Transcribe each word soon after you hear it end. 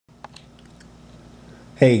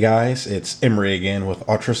Hey guys, it's Emery again with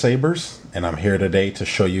Ultra Sabers, and I'm here today to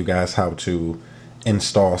show you guys how to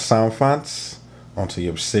install sound fonts onto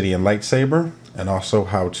your Obsidian lightsaber, and also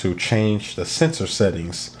how to change the sensor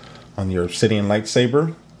settings on your Obsidian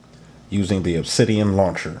lightsaber using the Obsidian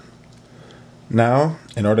Launcher. Now,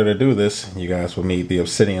 in order to do this, you guys will need the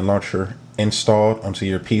Obsidian Launcher installed onto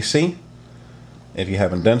your PC. If you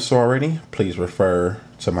haven't done so already, please refer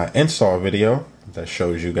to my install video that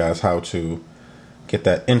shows you guys how to get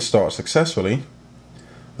that installed successfully.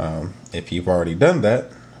 If you've already done that,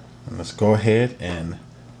 let's go ahead and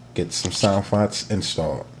get some sound fonts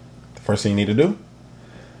installed. The first thing you need to do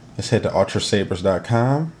is head to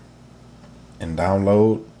ultrasabers.com and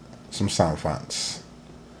download some sound fonts.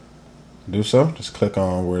 To do so, just click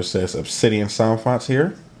on where it says Obsidian sound fonts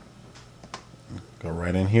here. Go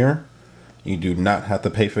right in here. You do not have to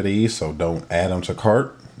pay for these, so don't add them to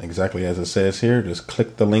cart. Exactly as it says here, just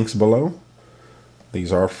click the links below.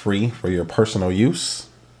 These are free for your personal use.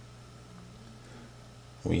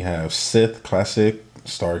 We have Sith, Classic,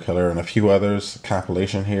 Star Killer, and a few others.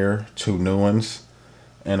 Compilation here, 2 new ones.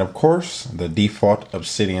 And of course, the default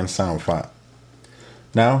Obsidian sound font.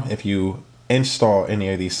 Now, if you install any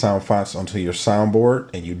of these sound fonts onto your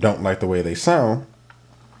soundboard and you don't like the way they sound,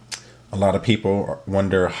 a lot of people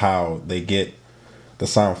wonder how they get the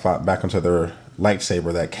sound font back into their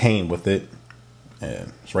lightsaber that came with it.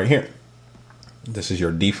 And it's right here. This is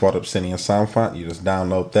your default Obsidian sound font. You just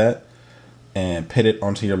download that and put it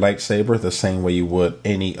onto your lightsaber the same way you would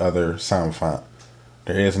any other sound font.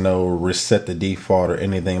 There is no reset the default or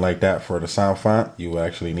anything like that for the sound font. You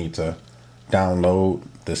actually need to download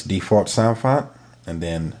this default sound font and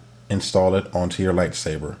then install it onto your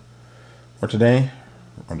lightsaber. For today,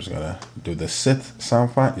 I'm just gonna do the Sith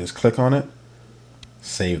sound font. Just click on it,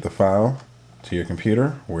 save the file to your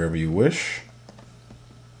computer wherever you wish.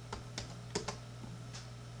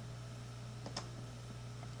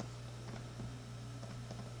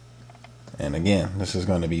 And again, this is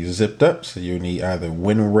going to be zipped up, so you need either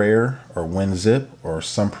WinRAR or WinZip or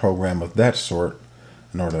some program of that sort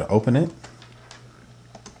in order to open it.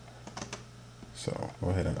 So go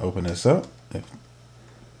ahead and open this up.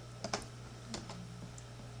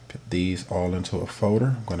 Put these all into a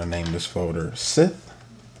folder. I'm going to name this folder Sith.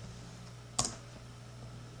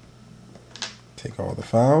 Take all the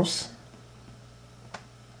files.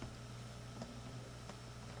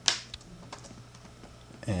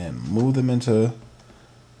 And move them into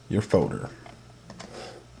your folder.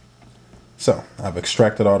 So I've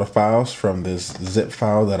extracted all the files from this zip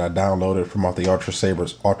file that I downloaded from off the Ultra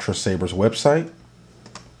Sabers website.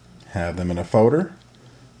 Have them in a folder.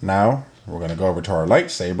 Now we're going to go over to our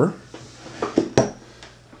lightsaber.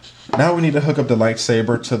 Now we need to hook up the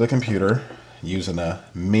lightsaber to the computer using a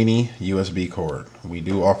mini USB cord. We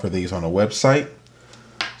do offer these on the website.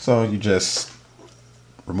 So you just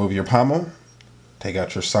remove your pommel. Take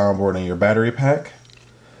out your soundboard and your battery pack.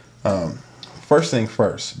 First thing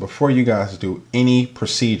first, before you guys do any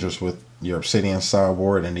procedures with your Obsidian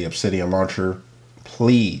soundboard and the Obsidian Launcher,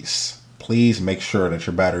 please make sure that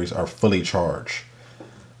your batteries are fully charged.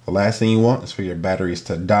 The last thing you want is for your batteries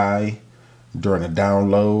to die during a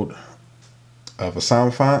download of a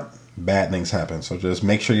sound font. Bad things happen. So just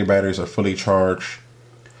make sure your batteries are fully charged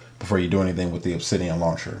before you do anything with the Obsidian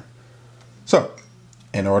Launcher. So,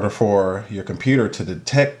 in order for your computer to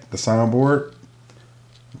detect the soundboard,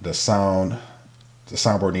 the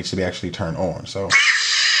soundboard needs to be actually turned on. So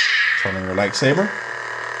turn on your lightsaber,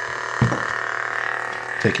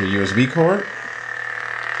 take your USB cord,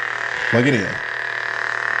 plug it in.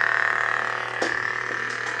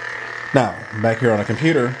 Now, back here on the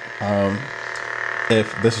computer,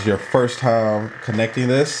 if this is your first time connecting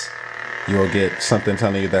this, you will get something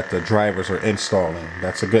telling you that the drivers are installing.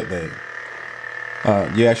 That's a good thing.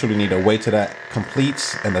 You actually need to wait till that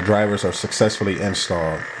completes and the drivers are successfully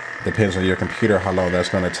installed. Depends on your computer how long that's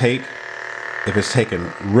going to take. If it's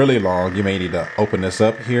taking really long, you may need to open this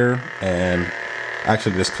up here and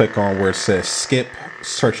actually just click on where it says skip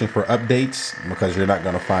searching for updates, because you're not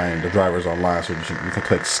going to find the drivers online. So you can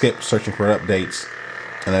click skip searching for updates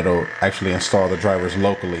and it'll actually install the drivers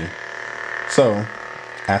locally. So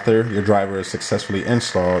after your driver is successfully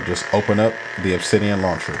installed, just open up the Obsidian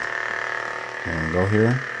Launcher. And go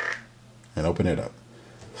here and open it up.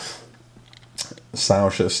 The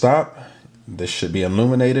sound should stop. This should be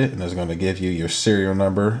illuminated and it's going to give you your serial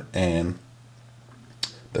number and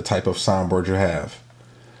the type of soundboard you have.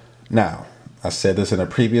 Now, I said this in a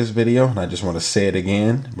previous video and I just want to say it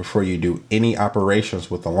again. Before you do any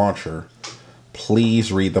operations with the launcher,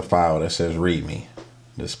 please read the file that says README.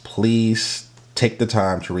 Just please take the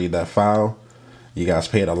time to read that file. You guys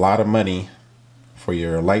paid a lot of money for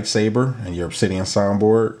your lightsaber and your Obsidian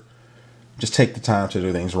soundboard. Just take the time to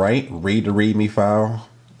do things right. Read the README file.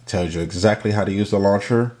 It tells you exactly how to use the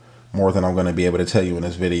launcher, more than I'm going to be able to tell you in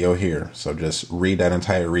this video here. So just read that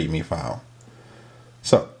entire README file.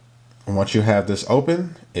 So once you have this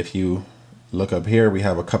open, if you look up here, we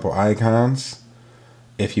have a couple icons.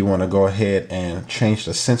 If you want to go ahead and change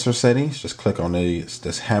the sensor settings, just click on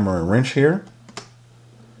this hammer and wrench here.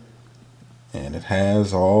 And it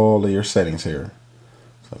has all of your settings here.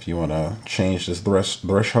 So if you want to change this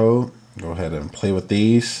threshold, go ahead and play with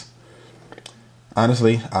these.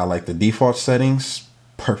 Honestly, I like the default settings.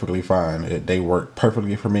 Perfectly fine. They work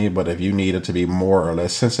perfectly for me, but if you need it to be more or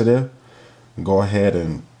less sensitive, go ahead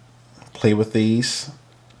and play with these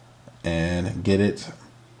and get it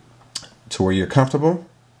to where you're comfortable.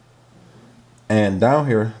 And down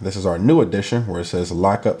here, this is our new addition where it says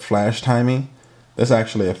lockup flash timing. This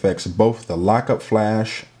actually affects both the lockup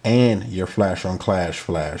flash and your flash on clash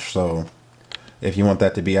flash. So if you want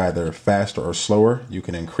that to be either faster or slower, you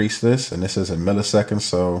can increase this, and this is in milliseconds.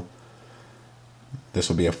 So this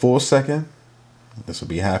will be a full second. This will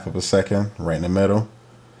be half of a second, right in the middle.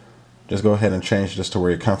 Just go ahead and change this to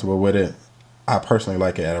where you're comfortable with it. I personally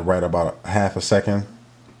like it at right about a half a second.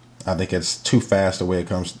 I think it's too fast the way it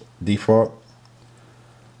comes default.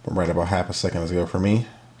 But right about half a second is good for me.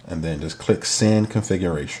 And then just click send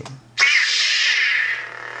configuration.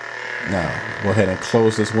 Now go ahead and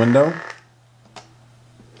close this window.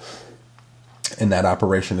 And that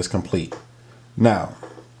operation is complete. Now,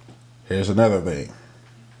 here's another thing.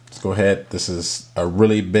 Let's go ahead. This is a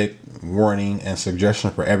really big warning and suggestion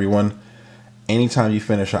for everyone. Anytime you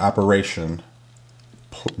finish an operation,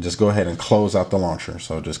 just go ahead and close out the launcher.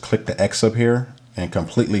 So just click the X up here and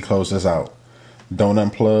completely close this out. Don't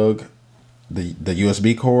unplug the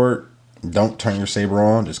USB cord. Don't turn your saber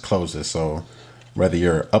on. Just close this. So whether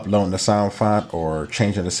you're uploading the sound font or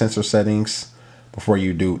changing the sensor settings, before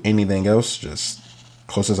you do anything else, just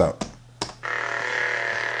close this out.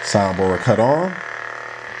 Soundboard cut on.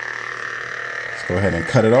 Let's go ahead and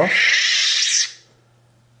cut it off.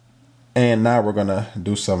 And now we're gonna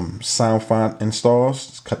do some sound font installs.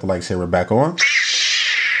 Let's cut the lightsaber back on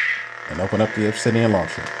and open up the Obsidian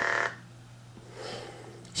Launcher.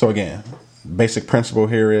 So again, basic principle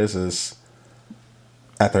here is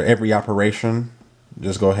after every operation,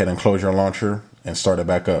 just go ahead and close your launcher and start it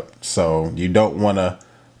back up. So you don't want to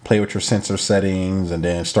play with your sensor settings and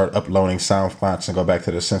then start uploading sound fonts and go back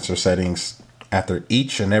to the sensor settings. After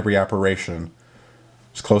each and every operation,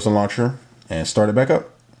 just close the launcher and start it back up.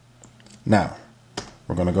 Now,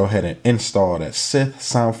 we're going to go ahead and install that Sith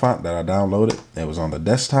sound font that I downloaded. It was on the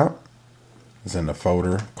desktop. It's in the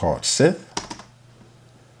folder called Sith.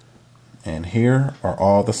 And here are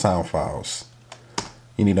all the sound files.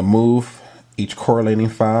 You need to move each correlating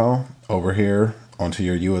file over here onto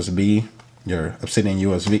your USB, your Obsidian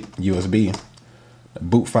USB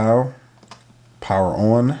boot file. Power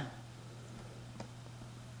on.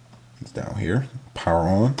 It's down here. Power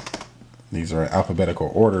on. These are in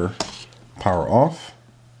alphabetical order. Power off.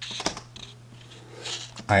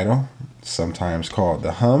 Idle, sometimes called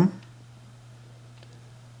the hum.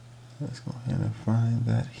 Let's go ahead and find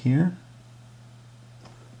that here.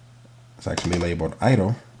 It's actually labeled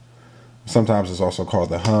idle. Sometimes it's also called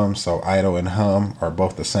the hum, so idle and hum are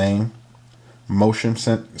both the same. Motion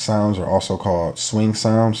sounds are also called swing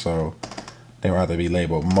sounds, so they will either be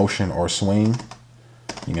labeled motion or swing.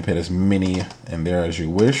 You can put as many in there as you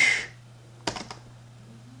wish.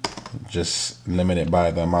 Just limited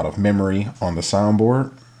by the amount of memory on the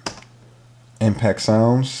soundboard. Impact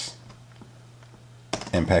sounds.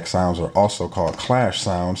 Impact sounds are also called clash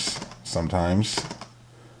sounds sometimes.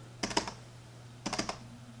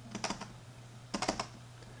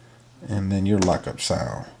 And then your lockup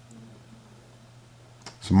sound.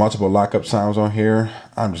 So multiple lockup sounds on here.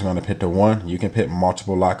 I'm just going to pick the one. You can pick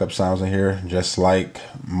multiple lockup sounds in here, just like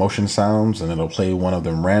motion sounds, and it'll play one of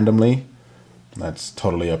them randomly. That's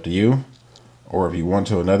totally up to you. Or if you want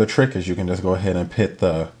to, another trick is you can just go ahead and put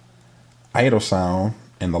the idle sound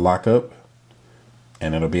in the lockup,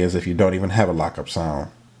 and it'll be as if you don't even have a lockup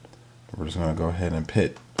sound. We're just going to go ahead and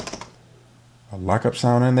put a lockup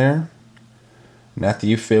sound in there. And after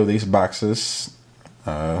you fill these boxes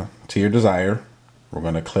to your desire, we're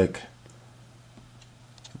going to click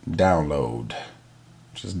download,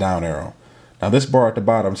 which is down arrow. Now this bar at the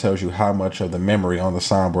bottom tells you how much of the memory on the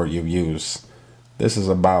soundboard you've used. This is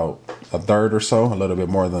about a third or so, a little bit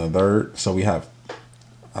more than a third. So we have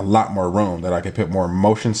a lot more room that I could put more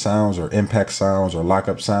motion sounds or impact sounds or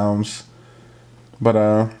lockup sounds.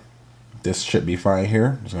 But this should be fine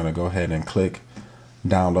here. I'm just going to go ahead and click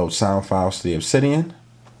download sound files to the Obsidian.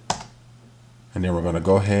 And then we're going to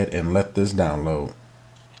go ahead and let this download.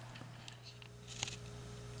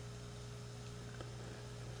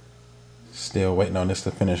 Still waiting on this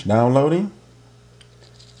to finish downloading.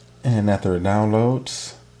 And after it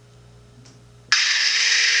downloads,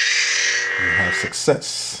 we have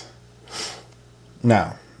success.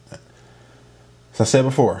 Now, as I said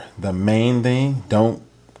before, the main thing, don't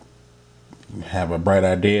have a bright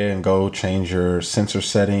idea and go change your sensor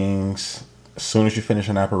settings. As soon as you finish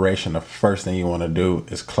an operation, the first thing you want to do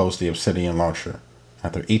is close the Obsidian Launcher.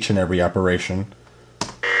 After each and every operation,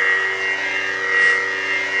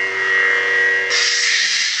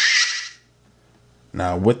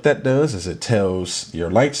 now what that does is it tells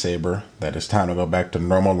your lightsaber that it's time to go back to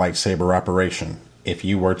normal lightsaber operation. If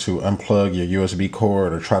you were to unplug your USB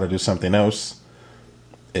cord or try to do something else,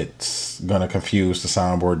 it's going to confuse the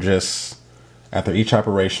soundboard. Just after each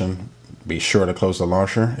operation, be sure to close the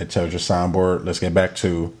launcher. It tells your soundboard, let's get back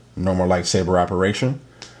to normal lightsaber operation.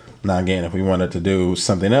 Now again, if we wanted to do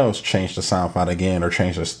something else, change the sound font again or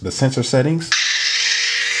change the sensor settings,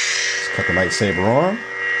 let's cut the lightsaber on,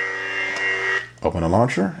 open the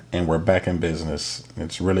launcher, and we're back in business.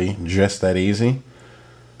 It's really just that easy.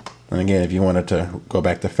 And again, if you wanted to go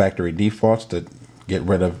back to factory defaults to get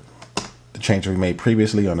rid of the changes we made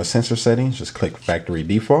previously on the sensor settings, just click factory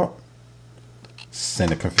default,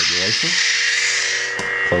 send a configuration,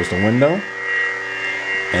 close the window,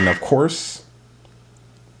 and of course,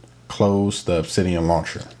 close the Obsidian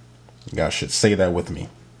Launcher. You guys should say that with me.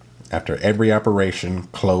 After every operation,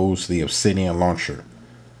 close the Obsidian Launcher.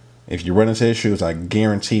 If you run into issues, I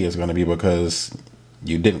guarantee it's going to be because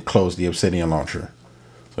you didn't close the Obsidian Launcher.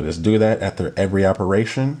 So just do that after every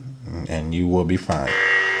operation and you will be fine.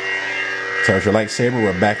 Tells your lightsaber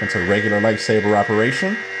we're back into regular lightsaber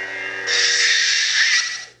operation.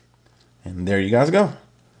 And there you guys go.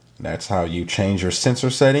 That's how you change your sensor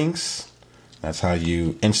settings. That's how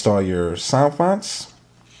you install your sound fonts,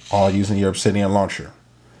 all using your Obsidian Launcher.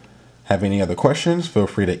 Have any other questions, feel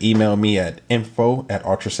free to email me at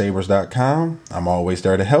info@ultrasabers.com. I'm always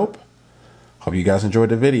there to help. Hope you guys enjoyed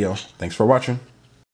the video. Thanks for watching.